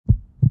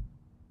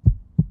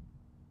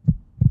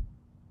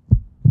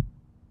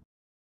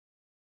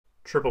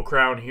Triple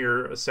Crown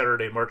here,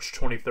 Saturday, March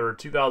 23rd,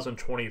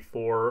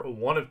 2024.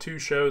 One of two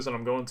shows that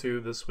I'm going to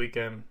this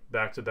weekend,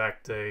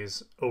 back-to-back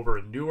days, over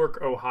in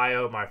Newark,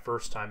 Ohio. My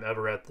first time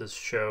ever at this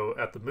show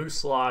at the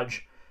Moose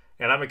Lodge,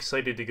 and I'm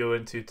excited to go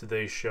into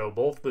today's show.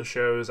 Both the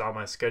shows on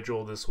my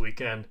schedule this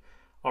weekend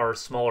are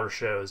smaller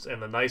shows,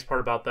 and the nice part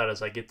about that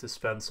is I get to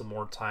spend some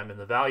more time in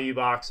the value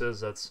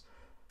boxes. That's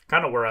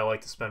kind of where I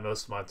like to spend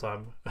most of my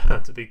time,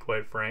 to be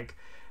quite frank.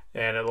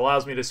 And it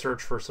allows me to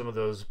search for some of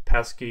those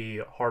pesky,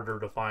 harder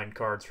to find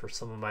cards for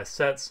some of my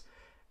sets.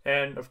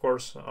 And of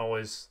course,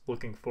 always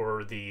looking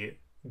for the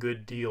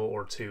good deal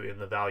or two in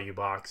the value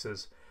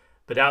boxes.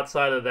 But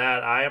outside of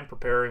that, I am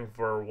preparing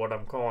for what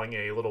I'm calling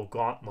a little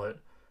gauntlet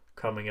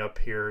coming up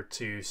here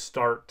to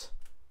start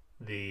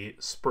the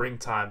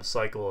springtime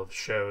cycle of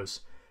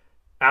shows.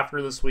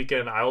 After this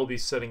weekend, I will be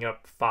setting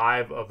up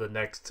 5 of the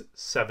next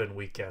 7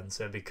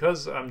 weekends. And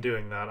because I'm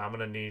doing that, I'm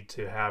going to need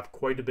to have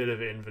quite a bit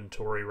of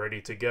inventory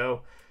ready to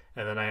go.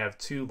 And then I have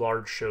 2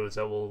 large shows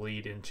that will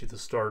lead into the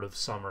start of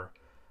summer.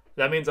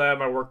 That means I have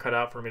my work cut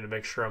out for me to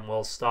make sure I'm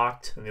well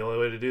stocked. And the only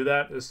way to do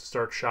that is to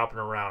start shopping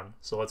around.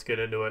 So let's get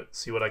into it,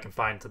 see what I can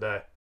find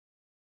today.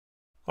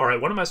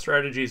 Alright, one of my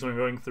strategies when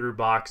going through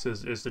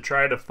boxes is to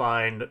try to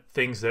find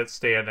things that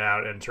stand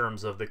out in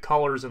terms of the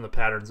colors and the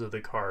patterns of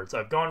the cards.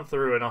 I've gone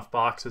through enough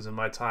boxes in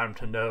my time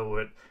to know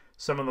what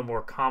some of the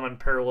more common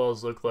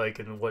parallels look like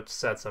and what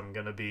sets I'm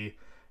going to be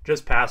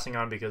just passing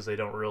on because they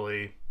don't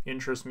really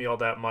interest me all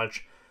that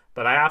much.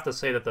 But I have to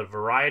say that the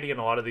variety in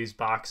a lot of these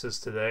boxes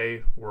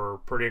today were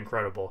pretty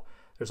incredible.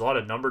 There's a lot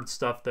of numbered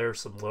stuff there,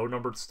 some low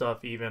numbered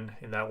stuff even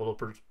in that little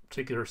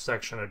particular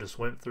section I just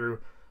went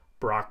through.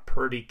 Brock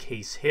Purdy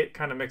case hit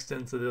kind of mixed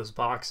into those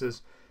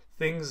boxes.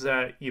 Things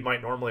that you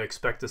might normally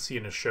expect to see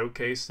in a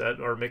showcase that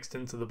are mixed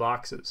into the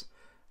boxes.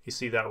 You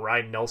see that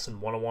Ryan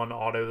Nelson 101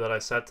 auto that I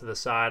set to the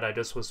side. I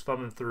just was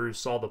thumbing through,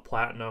 saw the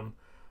platinum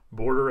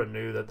border and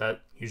knew that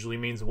that usually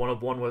means 1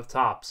 of 1 with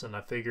tops. And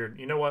I figured,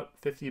 you know what,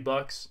 50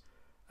 bucks?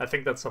 I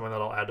think that's something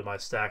that I'll add to my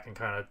stack and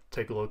kind of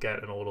take a look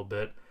at in a little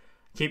bit.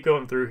 Keep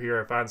going through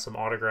here. I find some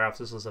autographs.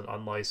 This is an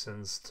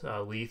unlicensed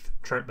Leaf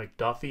Trent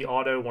McDuffie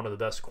auto, one of the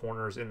best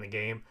corners in the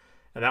game.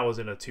 And that was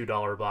in a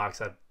 $2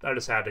 box. I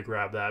just had to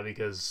grab that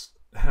because,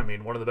 I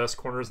mean, one of the best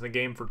corners in the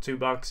game for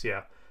 $2,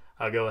 yeah,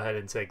 I'll go ahead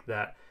and take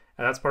that.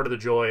 And that's part of the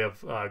joy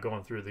of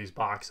going through these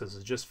boxes,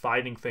 is just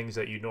finding things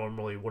that you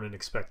normally wouldn't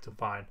expect to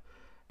find.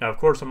 Now, of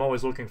course, I'm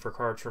always looking for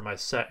cards for my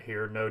set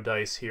here. No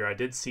dice here. I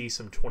did see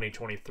some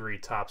 2023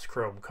 Topps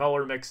Chrome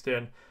Color mixed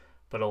in,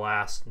 but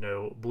alas,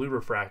 no blue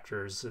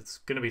refractors. It's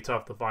going to be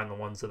tough to find the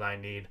ones that I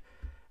need.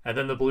 And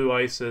then the blue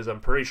ices, I'm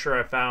pretty sure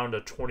I found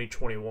a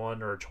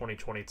 2021 or a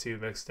 2022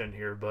 mixed in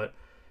here, but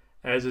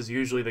as is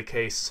usually the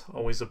case,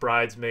 always the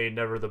bridesmaid,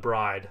 never the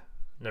bride.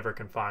 Never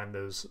can find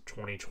those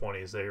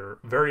 2020s. They are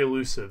very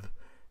elusive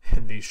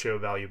in these show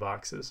value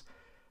boxes.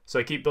 So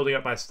I keep building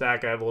up my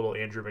stack. I have a little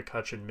Andrew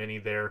McCutchen mini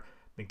there,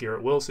 the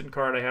Garrett Wilson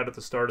card I had at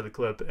the start of the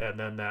clip, and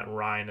then that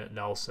Ryan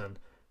Nelson.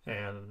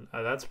 And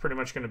that's pretty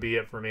much going to be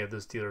it for me at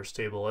this dealer's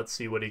table. Let's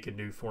see what he can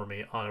do for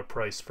me on a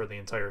price for the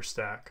entire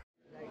stack.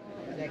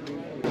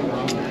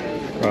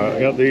 Alright,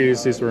 I got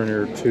these. These were in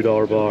your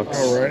 $2 box.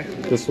 Alright.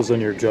 This was in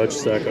your judge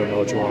stack. I don't know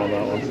what you want on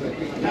that one.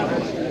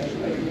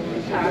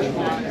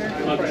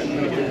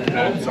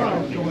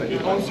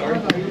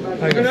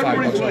 I got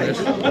 $5 on this.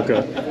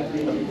 Okay.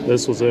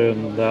 This was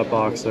in that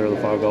box there, the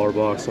 $5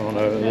 box. I don't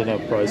know. It didn't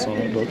have a price on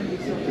it, but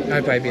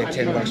I'd probably be at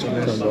 $10 on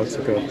this. $10,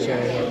 okay.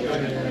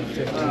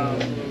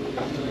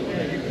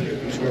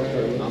 So,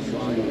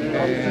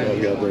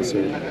 I've got this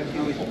here.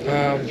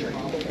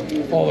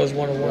 all those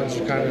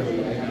 101s are kind of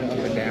up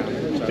and down.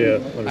 So Yeah,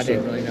 I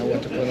didn't really know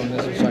what to put on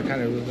this one, so I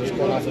kind of was just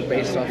going off of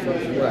based off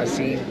of what I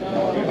seen.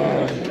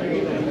 I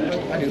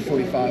do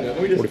 45.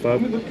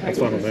 45? That's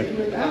fine with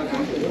me.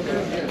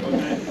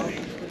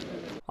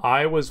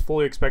 I was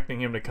fully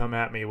expecting him to come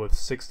at me with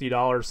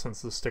 $60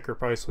 since the sticker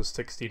price was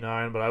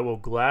 $69, but I will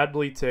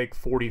gladly take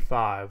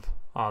 $45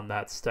 on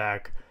that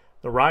stack.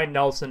 The Ryan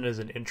Nelson is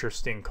an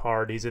interesting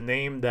card. He's a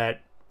name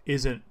that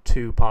isn't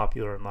too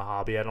popular in the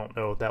hobby. I don't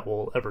know if that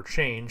will ever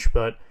change,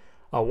 but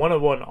a 1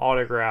 of 1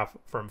 autograph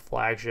from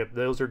Flagship,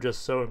 those are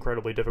just so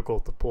incredibly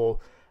difficult to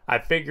pull. I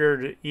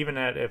figured even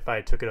if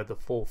I took it at the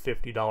full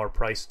 $50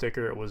 price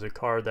sticker, it was a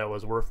card that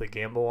was worth the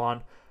gamble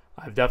on.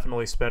 I've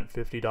definitely spent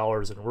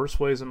 $50 in worse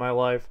ways in my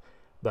life,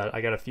 but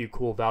I got a few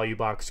cool value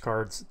box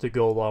cards to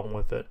go along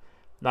with it.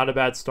 Not a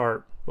bad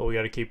start, but we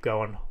got to keep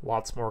going.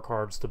 Lots more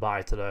cards to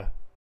buy today.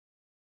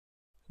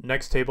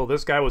 Next table,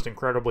 this guy was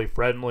incredibly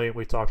friendly.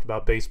 We talked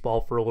about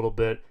baseball for a little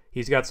bit.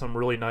 He's got some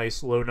really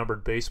nice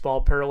low-numbered baseball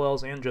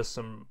parallels and just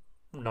some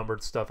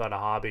numbered stuff out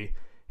of hobby.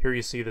 Here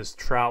you see this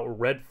Trout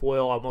red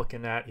foil I'm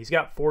looking at. He's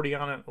got 40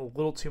 on it, a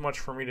little too much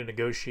for me to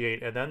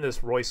negotiate. And then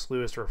this Royce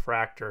Lewis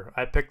refractor.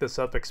 I picked this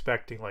up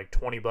expecting like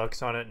 20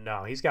 bucks on it.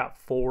 No, he's got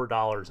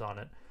 $4 on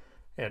it.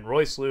 And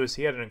Royce Lewis,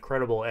 he had an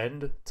incredible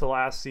end to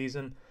last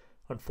season.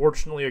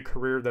 Unfortunately, a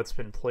career that's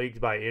been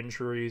plagued by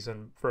injuries,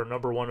 and for a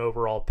 #1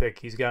 overall pick,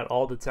 he's got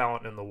all the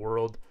talent in the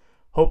world.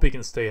 Hope he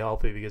can stay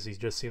healthy because he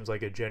just seems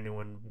like a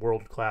genuine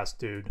world-class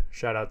dude.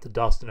 Shout out to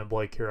Dustin and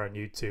Blake here on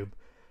YouTube.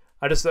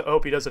 I just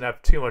hope he doesn't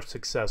have too much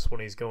success when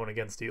he's going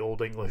against the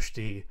Old English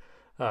D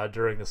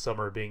during the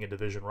summer being a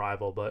division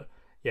rival. But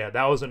yeah,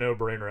 that was a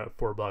no-brainer at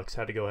 $4.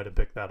 Had to go ahead and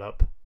pick that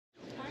up.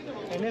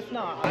 And if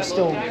not, I'm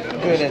still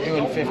good at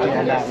doing 50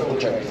 on that with the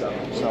trade. So.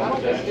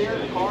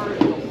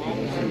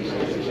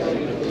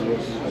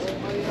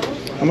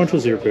 How much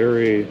was your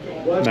Barry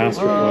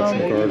Master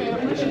Collection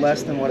card?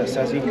 Less than what it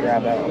says. You can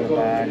grab that on the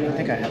back. I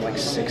think I had like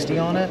 60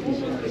 on it.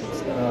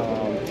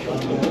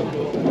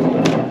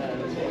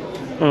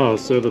 Oh,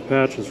 so the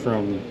patch is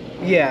from...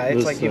 Yeah,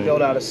 it's like thing. you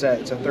build out a set.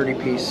 It's a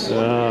 30-piece.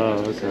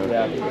 Oh, okay.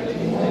 Yeah.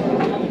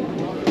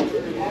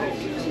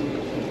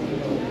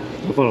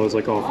 I thought it was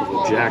like off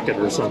of a jacket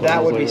or something.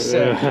 That would be like,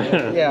 sick.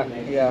 Yeah.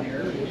 Yeah.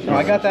 No,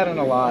 I got that in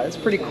a lot. It's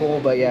pretty cool,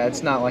 but yeah,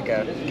 it's not like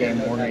a game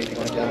worn or anything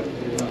like that.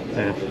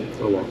 Yeah.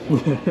 Oh well.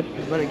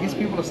 But it gets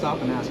people to stop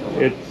and ask.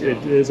 It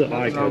is an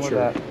eye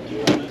catcher.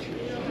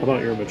 How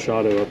about your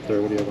Machado up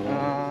there? What do you have on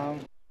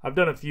that? I've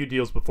done a few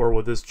deals before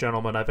with this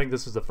gentleman. I think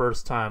this is the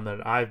first time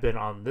that I've been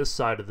on this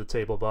side of the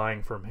table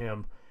buying from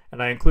him.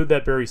 And I include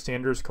that Barry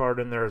Sanders card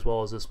in there as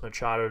well as this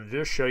Machado to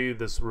just show you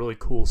this really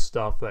cool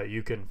stuff that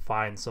you can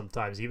find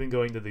sometimes, even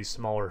going to these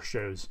smaller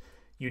shows.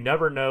 You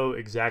never know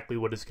exactly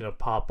what is going to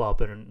pop up.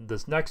 And in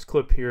this next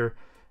clip here,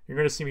 you're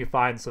going to see me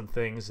find some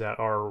things that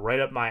are right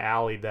up my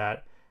alley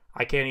that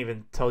I can't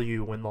even tell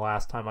you when the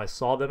last time I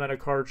saw them at a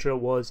card show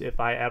was, if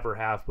I ever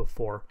have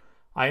before.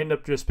 I end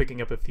up just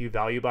picking up a few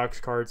value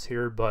box cards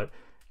here, but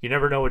you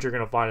never know what you're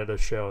going to find at a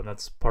show, and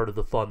that's part of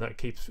the fun that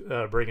keeps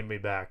bringing me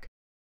back.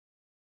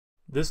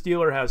 This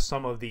dealer has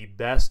some of the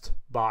best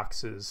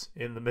boxes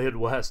in the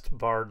Midwest,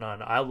 bar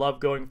none. I love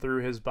going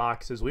through his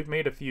boxes. We've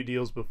made a few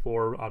deals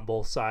before on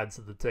both sides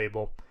of the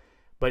table,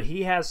 but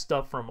he has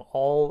stuff from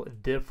all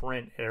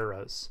different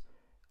eras,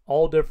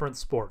 all different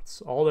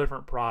sports, all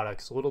different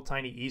products, little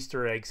tiny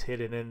Easter eggs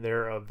hidden in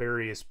there of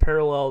various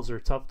parallels or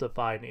tough to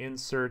find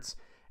inserts,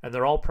 and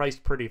they're all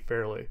priced pretty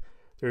fairly.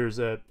 There's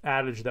an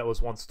adage that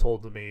was once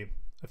told to me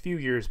a few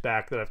years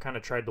back that I've kind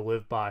of tried to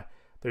live by.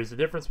 There's a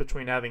difference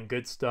between having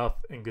good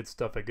stuff and good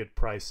stuff at good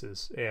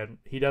prices, and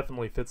he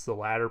definitely fits the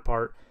latter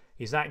part.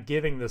 He's not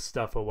giving this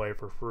stuff away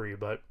for free,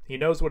 but he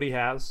knows what he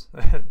has.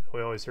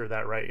 We always hear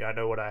that, right? I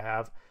know what I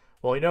have.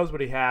 Well, he knows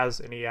what he has,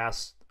 and he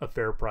asks a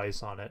fair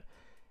price on it.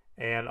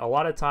 And a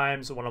lot of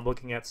times when I'm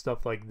looking at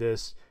stuff like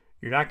this,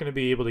 you're not going to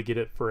be able to get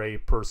it for a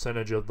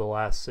percentage of the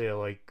last sale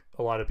like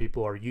a lot of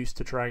people are used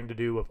to trying to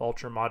do with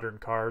ultra-modern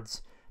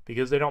cards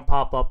because they don't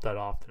pop up that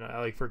often.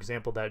 Like, for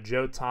example, that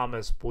Joe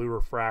Thomas Blue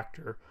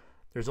Refractor.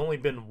 There's only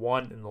been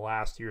one in the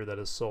last year that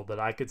has sold that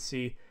I could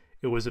see.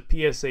 It was a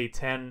PSA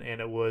 10, and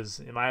it was,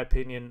 in my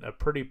opinion, a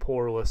pretty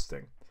poor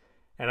listing.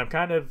 And I'm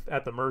kind of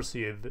at the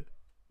mercy of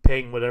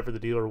paying whatever the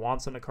dealer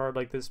wants on a card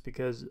like this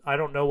because I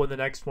don't know when the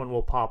next one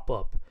will pop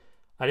up.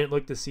 I didn't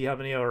look to see how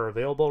many are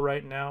available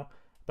right now,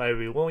 but I'd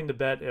be willing to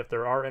bet if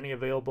there are any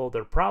available,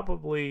 they're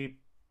probably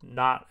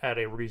not at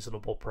a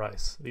reasonable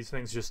price. These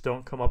things just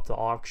don't come up to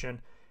auction,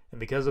 and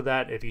because of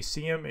that, if you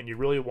see them and you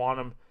really want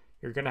them,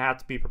 you're going to have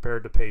to be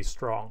prepared to pay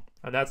strong.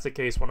 And that's the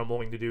case what I'm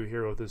willing to do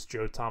here with this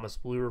Joe Thomas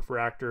Blue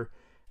Refractor,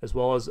 as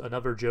well as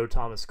another Joe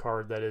Thomas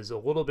card that is a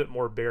little bit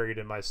more buried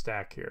in my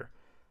stack here.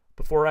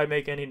 Before I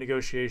make any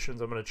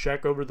negotiations, I'm going to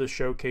check over the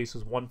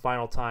showcases one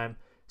final time,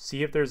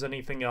 see if there's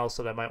anything else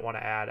that I might want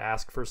to add,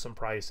 ask for some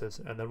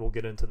prices, and then we'll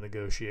get into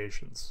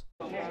negotiations.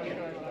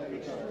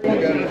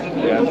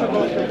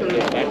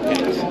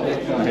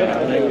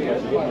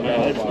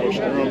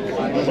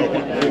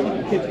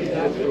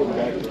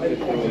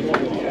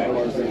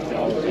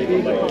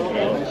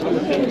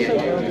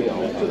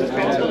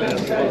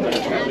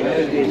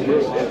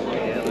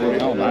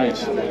 Oh,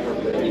 nice.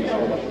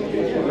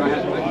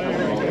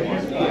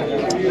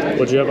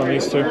 What'd you have on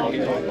these two?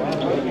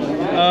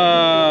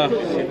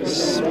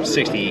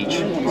 60 each.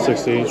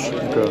 60 each?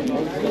 Okay.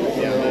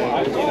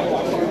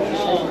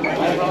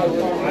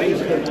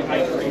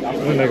 I'm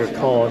going to make a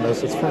call on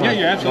this. It's from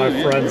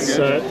my friend's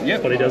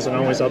set, but he doesn't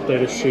always update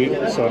his sheet,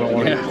 so I don't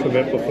want to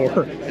commit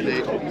before.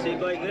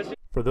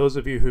 For those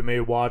of you who may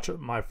watch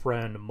my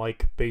friend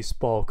Mike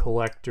Baseball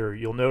Collector,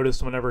 you'll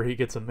notice whenever he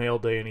gets a mail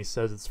day and he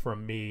says it's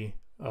from me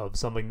of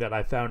something that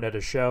I found at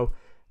a show,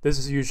 this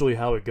is usually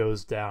how it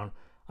goes down.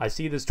 I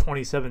see this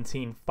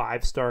 2017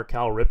 5-star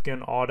Cal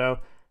Ripken auto,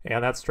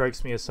 and that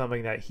strikes me as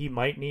something that he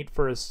might need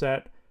for his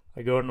set.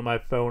 I go into my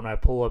phone, I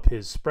pull up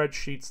his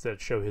spreadsheets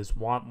that show his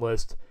want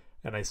list,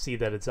 and I see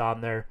that it's on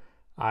there.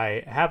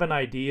 I have an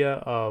idea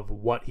of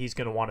what he's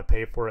going to want to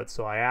pay for it,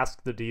 so I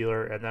ask the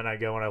dealer, and then I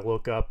go and I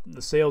look up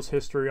the sales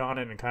history on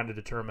it and kind of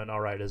determine,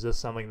 all right, is this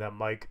something that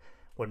Mike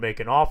would make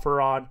an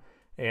offer on?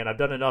 And I've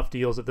done enough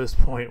deals at this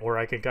point where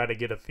I can kind of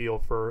get a feel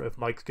for if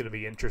Mike's going to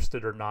be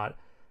interested or not.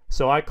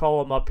 So I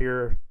call him up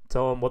here,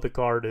 tell him what the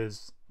card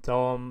is,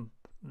 tell him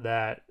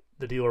that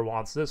the dealer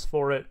wants this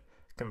for it,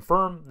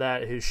 confirm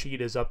that his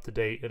sheet is up to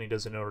date and he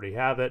doesn't already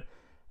have it,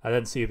 and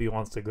then see if he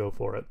wants to go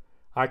for it.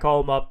 I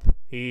call him up,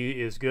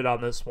 he is good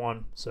on this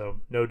one, so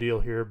no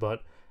deal here,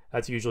 but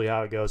that's usually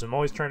how it goes. I'm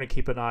always trying to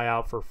keep an eye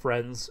out for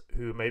friends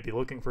who may be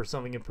looking for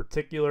something in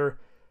particular.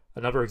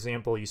 Another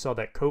example, you saw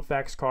that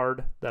Koufax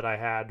card that I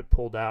had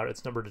pulled out.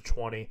 It's numbered to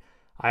 20.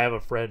 I have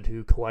a friend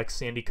who collects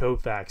Sandy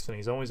Koufax, and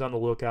he's always on the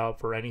lookout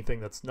for anything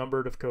that's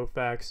numbered of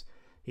Koufax.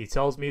 He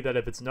tells me that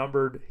if it's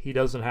numbered, he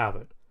doesn't have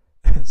it.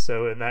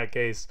 So in that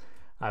case,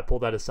 I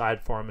pulled that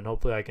aside for him, and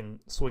hopefully I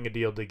can swing a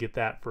deal to get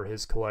that for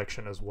his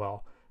collection as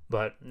well.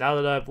 But now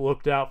that I've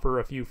looked out for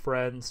a few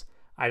friends,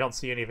 I don't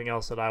see anything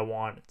else that I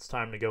want. It's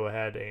time to go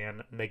ahead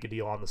and make a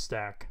deal on the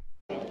stack.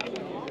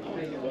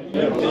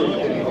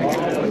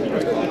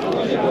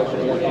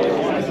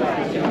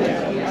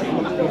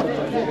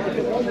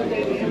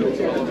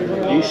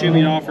 You shoot me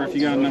an offer if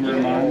you got a number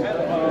in mind.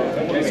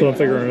 So I'm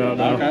figuring it out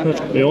now.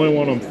 Okay. The only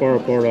one I'm far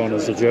apart on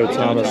is the Joe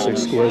Thomas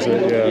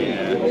Exquisite.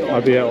 Yeah,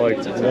 I'd be at like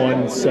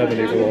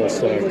 170 for the whole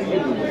stack.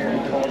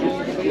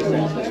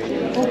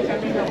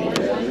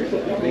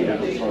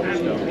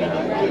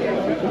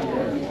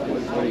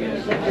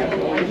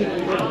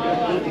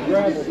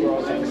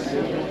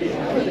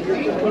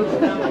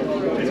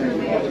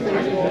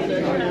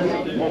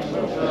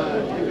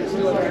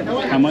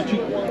 How much?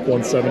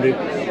 170.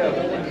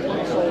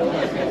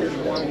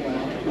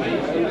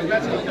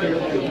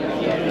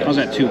 I was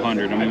at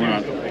 200. I mean, we're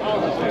not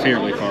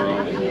terribly far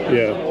off.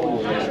 Yeah.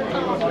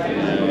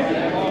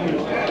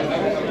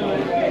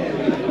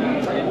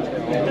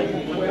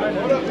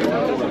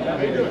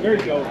 There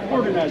you go.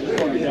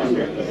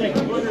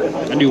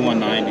 I do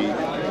 190.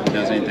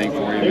 Does anything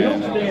for you,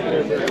 man?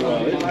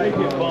 I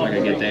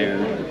can get there.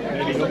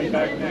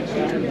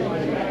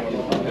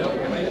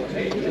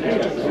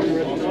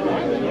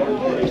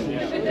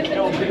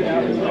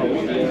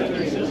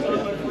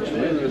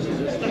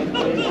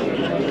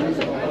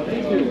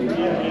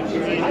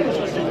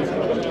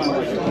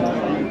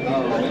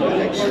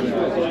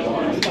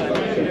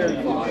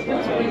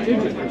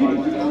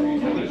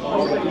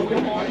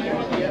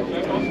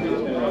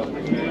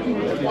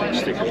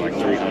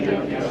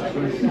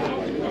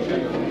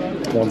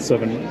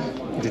 170.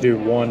 Would you do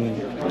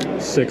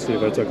 160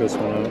 if I took this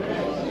one out?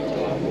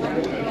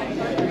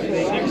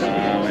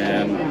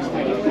 Man.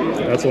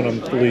 That's what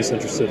I'm least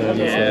interested in.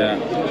 Yeah.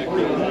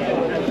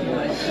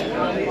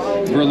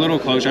 We're a little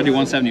closer. I do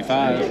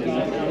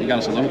 175. You got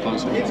us a little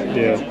closer.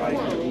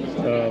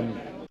 Yeah.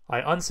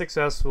 I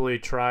unsuccessfully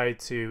tried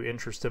to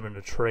interest him in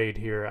a trade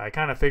here. I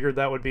kind of figured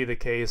that would be the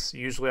case.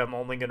 Usually I'm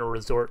only going to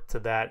resort to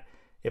that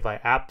if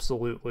I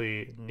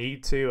absolutely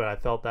need to, and I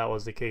felt that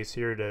was the case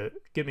here to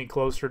get me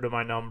closer to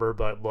my number.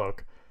 But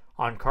look,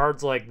 on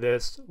cards like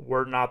this,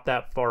 we're not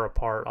that far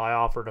apart. I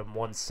offered him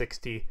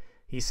 160.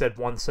 He said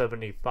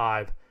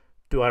 175.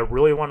 Do I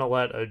really want to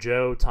let a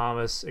Joe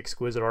Thomas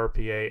Exquisite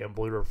RPA and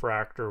Blue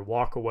Refractor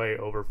walk away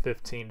over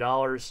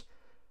 $15?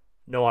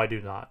 No, I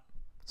do not.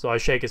 So I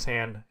shake his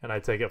hand and I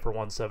take it for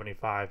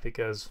 175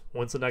 because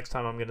when's the next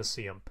time I'm going to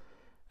see him?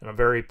 And I'm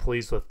very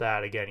pleased with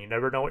that. Again, you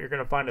never know what you're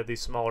going to find at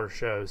these smaller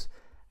shows.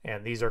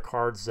 And these are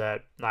cards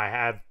that I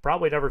have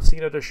probably never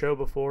seen at a show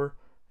before.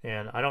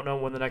 And I don't know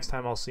when the next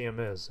time I'll see him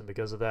is. And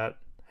because of that,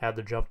 had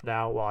to jump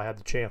now while I had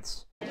the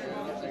chance.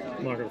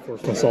 I'm not going to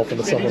force myself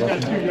into something.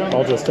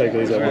 I'll just take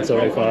these at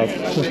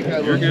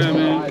 175. You're good,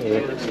 man.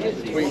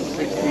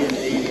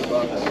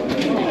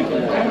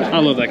 I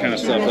love that kind of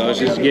stuff, though. It's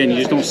just, again, you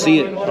just don't see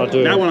it. I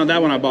do. That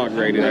one I bought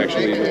graded,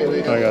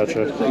 actually. I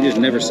gotcha. You just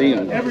never see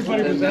them,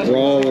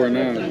 raw or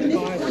not.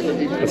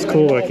 It's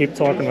cool. I keep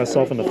talking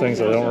myself into things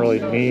that I don't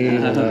really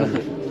need, and then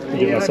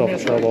get myself in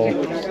trouble.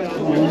 You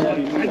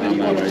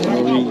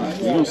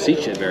don't see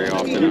shit very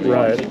often.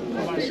 Right.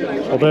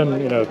 Well,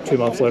 then, 2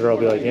 months later, I'll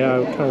be like, yeah,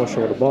 I kind of wish I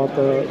would have bought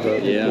that.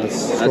 But yeah,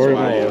 that's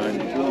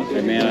why.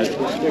 Man,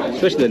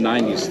 especially the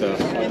 90s stuff.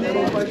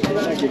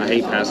 I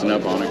hate passing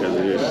up on it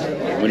because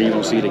when are you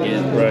going to see it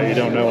again? Right, you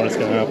don't know when it's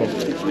going to happen.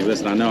 I mean,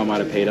 listen, I know I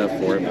might have paid up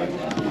for it, but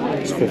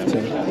it's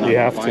 15. You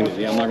have to.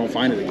 Yeah, I'm not going to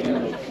find it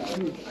again.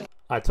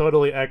 I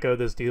totally echo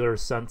this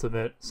dealer's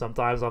sentiment.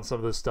 Sometimes on some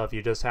of this stuff,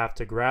 you just have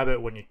to grab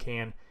it when you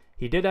can.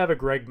 He did have a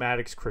Greg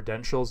Maddux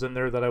credentials in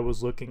there that I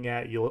was looking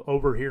at. You'll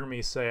overhear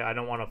me say I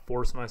don't want to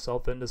force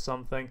myself into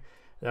something.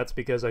 That's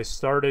because I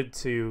started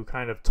to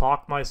kind of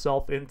talk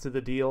myself into the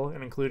deal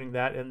and including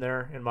that in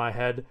there in my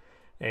head.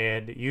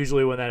 And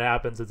usually when that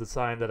happens, it's a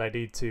sign that I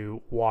need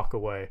to walk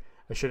away.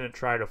 I shouldn't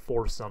try to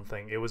force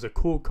something. It was a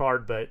cool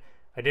card, but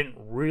I didn't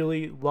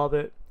really love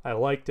it. I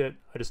liked it.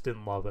 I just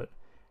didn't love it.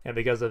 And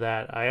because of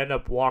that, I end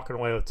up walking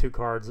away with 2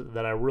 cards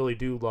that I really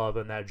do love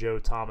in that Joe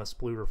Thomas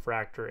Blue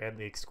Refractor and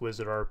the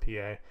Exquisite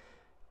RPA.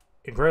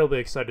 Incredibly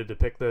excited to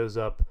pick those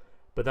up.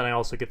 But then I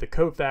also get the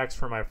Koufax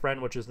for my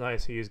friend, which is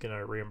nice. He is going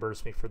to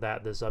reimburse me for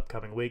that this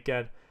upcoming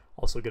weekend.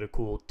 Also get a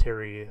cool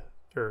Scary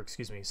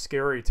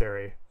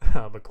Terry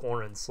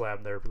McLaurin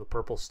slab there for the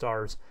Purple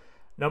Stars.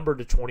 Numbered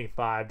to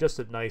 25. Just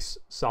a nice,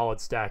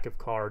 solid stack of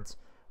cards.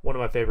 One of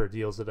my favorite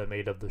deals that I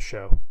made of the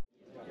show.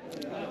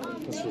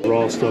 This is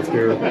raw stuff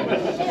here. And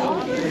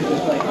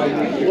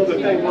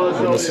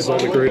this is all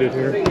the graded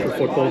here for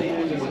football.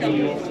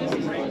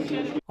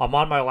 I'm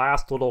on my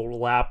last little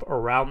lap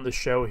around the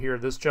show here.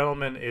 This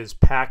gentleman is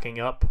packing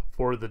up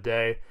for the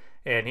day,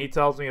 And he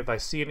tells me if I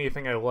see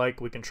anything I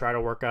like, we can try to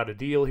work out a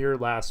deal here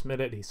last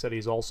minute. He said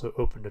he's also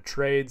open to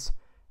trades.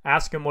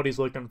 Ask him what he's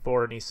looking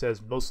for, and he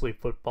says mostly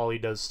football. He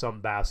does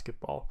some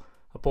basketball.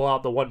 I pull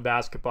out the one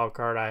basketball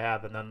card I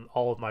have and then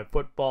all of my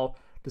football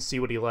to see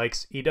what he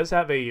likes. He does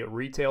have a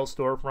retail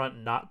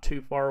storefront not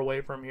too far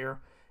away from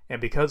here,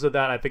 and because of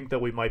that, I think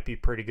that we might be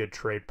pretty good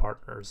trade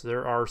partners.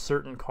 There are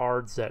certain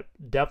cards that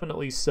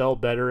definitely sell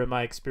better in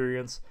my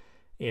experience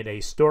in a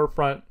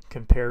storefront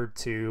compared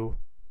to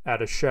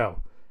at a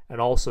show, and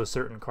also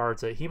certain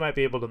cards that he might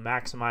be able to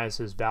maximize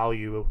his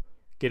value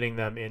getting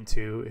them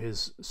into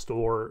his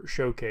store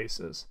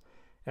showcases.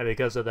 And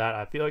because of that,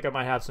 I feel like I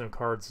might have some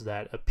cards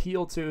that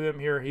appeal to him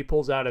here. He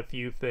pulls out a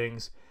few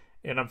things,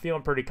 and I'm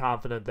feeling pretty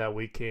confident that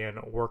we can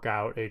work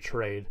out a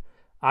trade.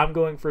 I'm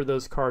going for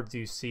those cards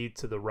you see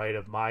to the right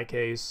of my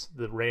case,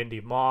 the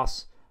Randy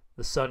Moss,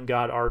 the Sun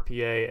God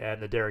RPA,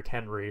 and the Derrick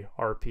Henry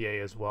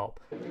RPA as well.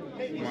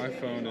 My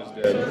phone is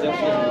dead.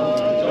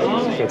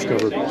 That's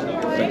covered.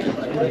 Thank you.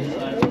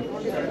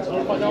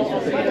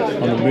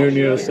 On the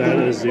Munoz, that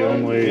is the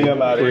only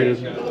graded.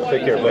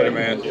 Take care, buddy,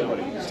 man.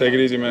 Take it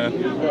easy, man.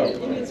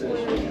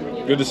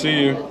 Good to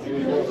see you.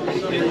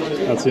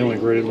 That's the only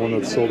graded one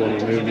that's sold on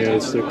the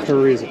Munoz. The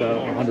Curry is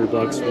about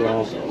 $100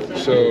 raw.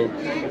 So,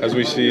 as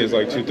we see, it's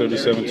like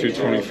 237,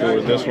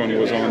 224. This one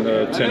was on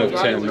the 10 of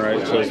 10,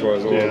 right? So this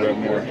was a little bit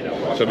more.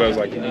 So that was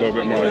like a little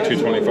bit more like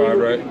 225,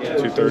 right?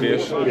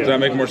 230-ish. Does that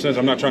make more sense?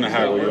 I'm not trying to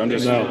haggle you. I'm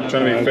just trying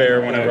to be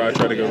fair whenever I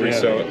try to go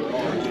resell it.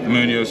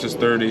 Munoz is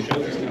 30,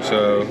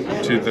 so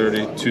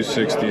 230,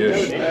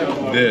 260-ish.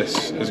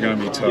 This is going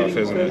to be tough,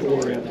 isn't it?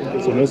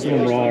 So most of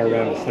them raw are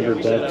around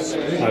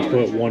 $100. I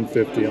put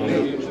 150 on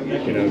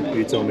it. You know,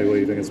 you tell me what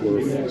you think it's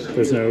worth.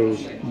 There's no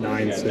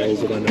 9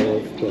 sales that I know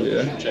of,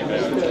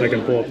 but I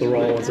can pull up the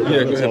raw ones. Go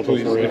ahead,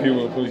 please, if you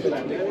will, please.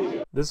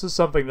 This is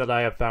something that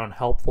I have found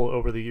helpful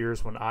over the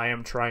years when I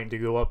am trying to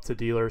go up to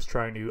dealers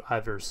trying to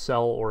either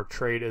sell or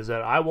trade, is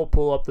that I will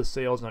pull up the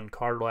sales on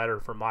Card Ladder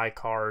for my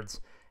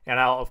cards, and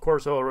I'll of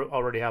course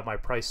already have my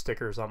price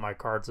stickers on my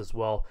cards as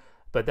well,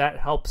 but that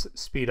helps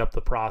speed up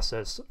the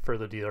process for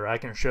the dealer. I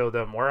can show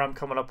them where I'm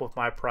coming up with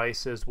my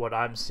prices, what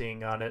I'm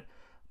seeing on it.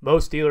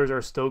 Most dealers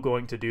are still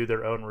going to do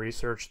their own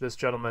research. This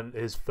gentleman,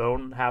 his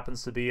phone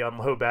happens to be on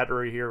low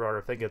battery here, or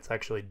I think it's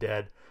actually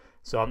dead.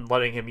 So I'm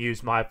letting him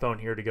use my phone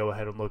here to go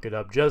ahead and look it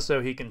up just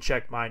so he can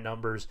check my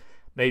numbers.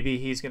 Maybe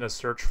he's going to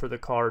search for the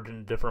card in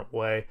a different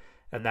way,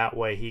 and that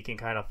way he can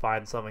kind of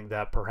find something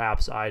that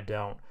perhaps I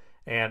don't.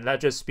 And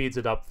that just speeds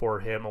it up for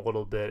him a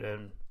little bit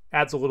and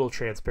adds a little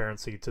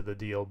transparency to the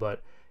deal.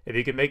 But if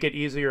you can make it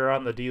easier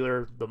on the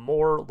dealer, the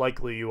more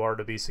likely you are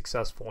to be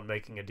successful in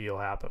making a deal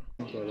happen.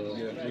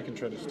 Yeah, you can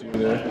try to steer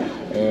there.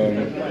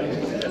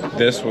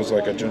 This was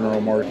like a general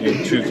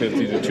market,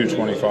 250 to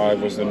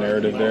 225 was the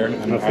narrative there.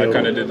 And I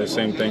kind of did the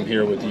same thing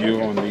here with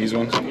you on these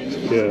ones.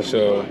 Yeah.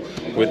 So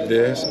with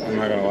this, I'm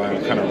not gonna lie,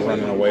 I'm kind of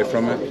running away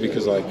from it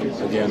because, like,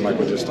 again, like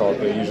we just talked,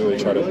 they usually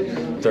try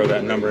to throw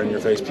that number in your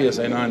face.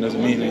 PSA 9 doesn't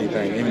mean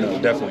anything, even though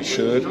it definitely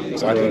should.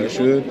 So I think it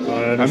should.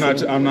 I'm not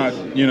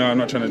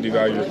trying to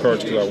devalue your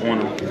cards because I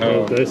want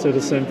them. They say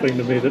the same thing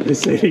to me that they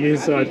say to you,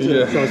 so I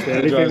trust me.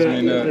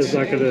 Anything that is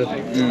not going to.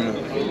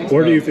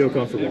 Where do you feel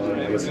comfortable?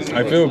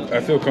 I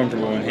feel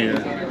comfortable in here.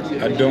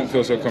 I don't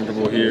feel so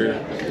comfortable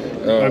here.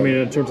 I mean,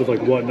 in terms of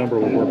like what number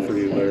would work for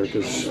you there,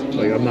 because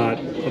like I'm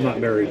not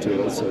married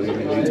to it, so you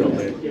tell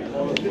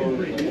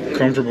me.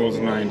 Comfortable is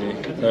 90.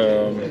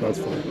 That's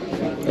fine.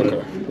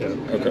 Okay. Yeah.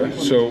 Okay.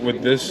 So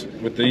with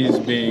these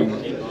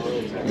being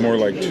more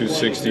like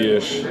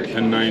 260-ish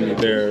and 90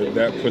 there,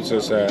 that puts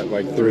us at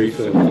like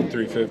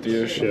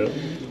 350-ish. Yeah.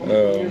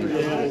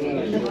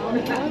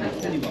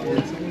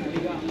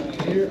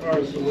 Here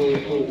are some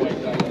really cool white.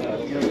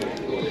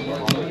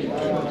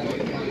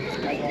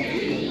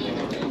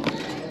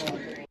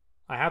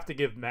 I have to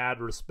give mad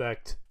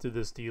respect to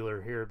this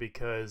dealer here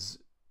because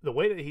the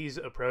way that he's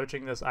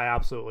approaching this, I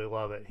absolutely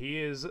love it.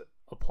 He is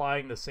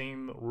applying the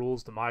same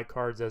rules to my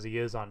cards as he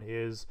is on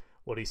his.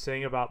 What he's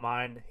saying about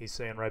mine, he's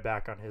saying right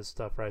back on his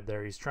stuff right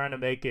there. He's trying to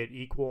make it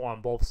equal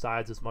on both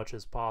sides as much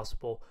as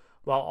possible,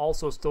 while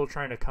also still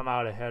trying to come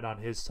out ahead on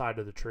his side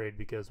of the trade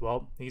because,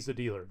 well, he's a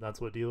dealer. That's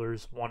what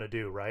dealers want to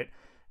do, right?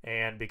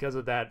 And because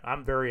of that,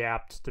 I'm very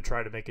apt to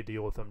try to make a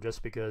deal with him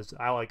just because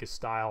I like his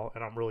style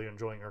and I'm really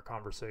enjoying our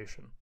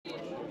conversation.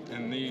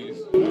 And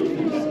these.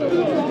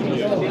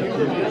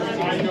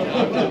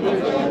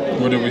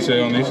 What did we say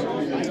on these?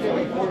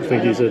 I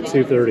think he said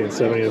 230 and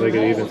 70 to make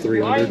it even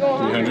 300.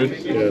 300?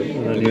 Yeah,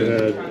 and then you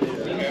had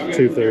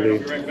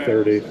 230,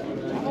 30,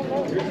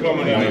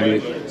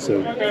 90,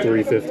 so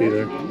 350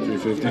 there.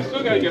 350?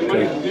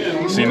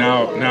 Okay. See,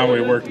 now we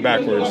worked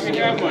backwards,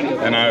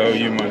 and I owe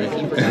you money.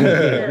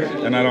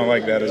 And I don't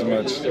like that as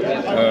much.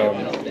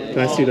 Can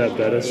I see that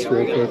Bettis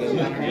real quick?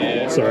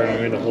 Sorry, I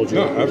don't mean to hold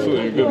you up. No,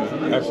 absolutely good,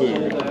 man.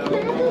 Absolutely good.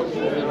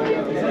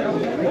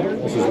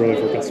 This is really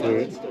freaking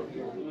sweet.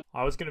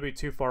 I was going to be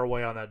too far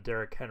away on that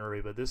Derrick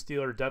Henry, but this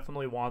dealer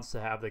definitely wants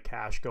to have the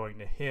cash going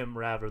to him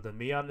rather than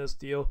me on this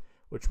deal,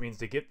 which means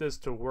to get this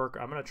to work,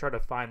 I'm going to try to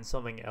find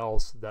something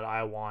else that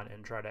I want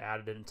and try to add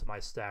it into my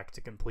stack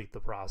to complete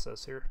the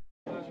process here.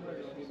 I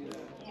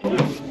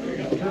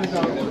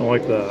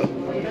like that.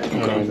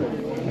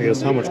 I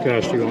guess how much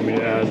cash do you want me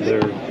to add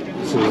there?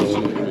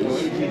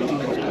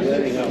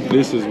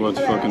 This is what's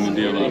fucking the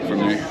deal up for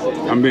me.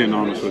 I'm being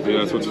honest with you.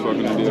 That's what's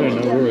fucking the deal up.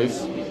 No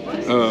worries.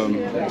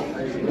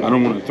 I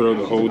don't want to throw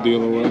the whole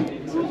deal away,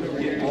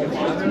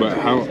 but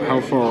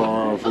how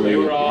far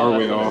are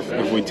we off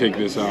if we take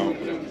this out?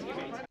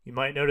 You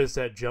might notice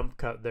that jump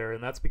cut there,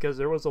 and that's because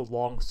there was a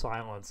long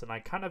silence, and I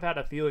kind of had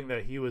a feeling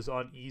that he was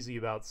uneasy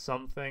about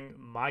something.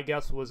 My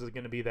guess was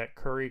going to be that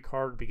Curry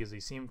card because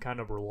he seemed kind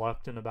of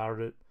reluctant about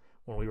it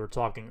when we were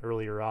talking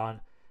earlier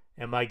on,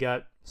 and my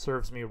gut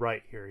serves me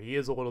right here. He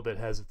is a little bit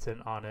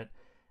hesitant on it,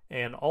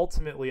 and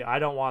ultimately I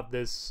don't want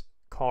this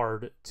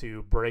card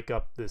to break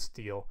up this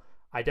deal.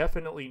 I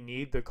definitely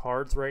need the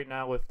cards right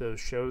now with those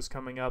shows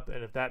coming up,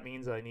 and if that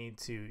means I need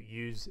to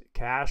use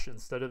cash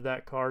instead of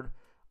that card,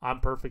 I'm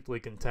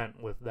perfectly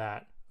content with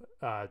that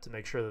to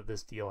make sure that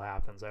this deal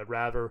happens. I'd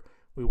rather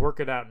we work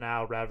it out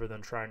now rather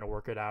than trying to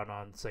work it out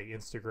on, say,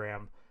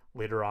 Instagram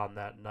later on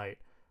that night.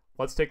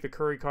 Let's take the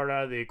Curry card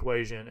out of the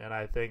equation, and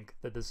I think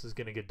that this is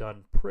going to get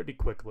done pretty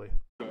quickly.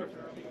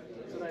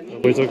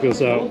 We took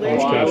this out. How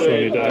much cash do I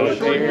need to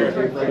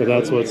add? But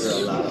that's what's...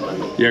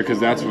 Yeah,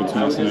 because that's what's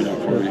messing it up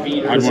for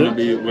me. I'd want to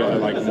be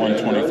with like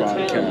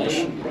 125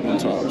 cash on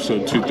top,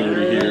 so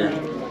 230 here.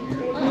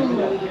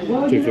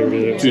 230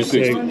 there.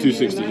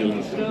 260 here.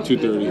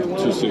 230,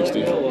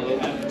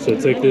 260. So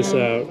take this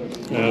out,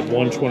 add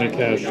 120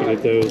 cash to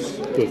get those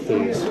with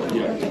these.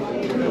 Yeah.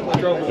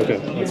 Okay,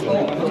 that's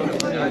fine.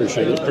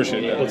 Appreciate it.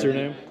 Appreciate that. What's your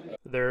name?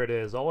 There it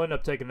is. I'll end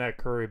up taking that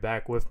Curry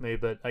back with me,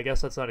 but I guess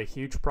that's not a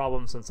huge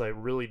problem since I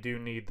really do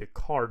need the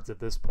cards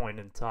at this point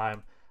in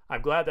time.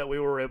 I'm glad that we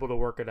were able to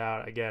work it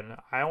out. Again,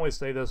 I always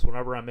say this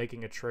whenever I'm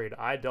making a trade.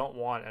 I don't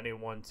want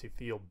anyone to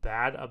feel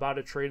bad about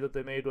a trade that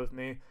they made with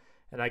me.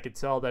 And I could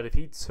tell that if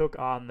he took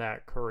on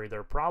that Curry,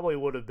 there probably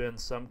would have been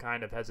some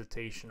kind of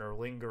hesitation or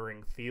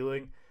lingering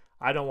feeling.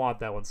 I don't want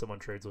that when someone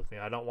trades with me.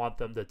 I don't want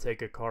them to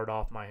take a card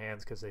off my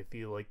hands because they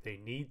feel like they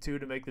need to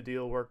make the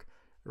deal work.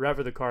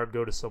 Rather the card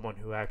go to someone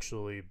who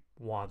actually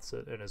wants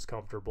it and is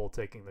comfortable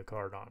taking the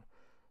card on.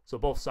 So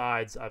both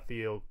sides, I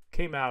feel,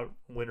 came out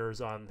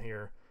winners on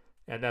here,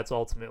 and that's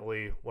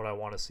ultimately what I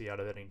want to see out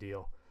of any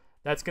deal.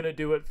 That's going to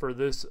do it for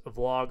this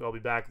vlog. I'll be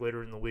back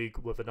later in the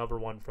week with another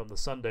one from the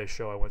Sunday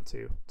show I went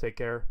to. Take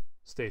care,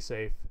 stay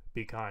safe,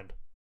 be kind.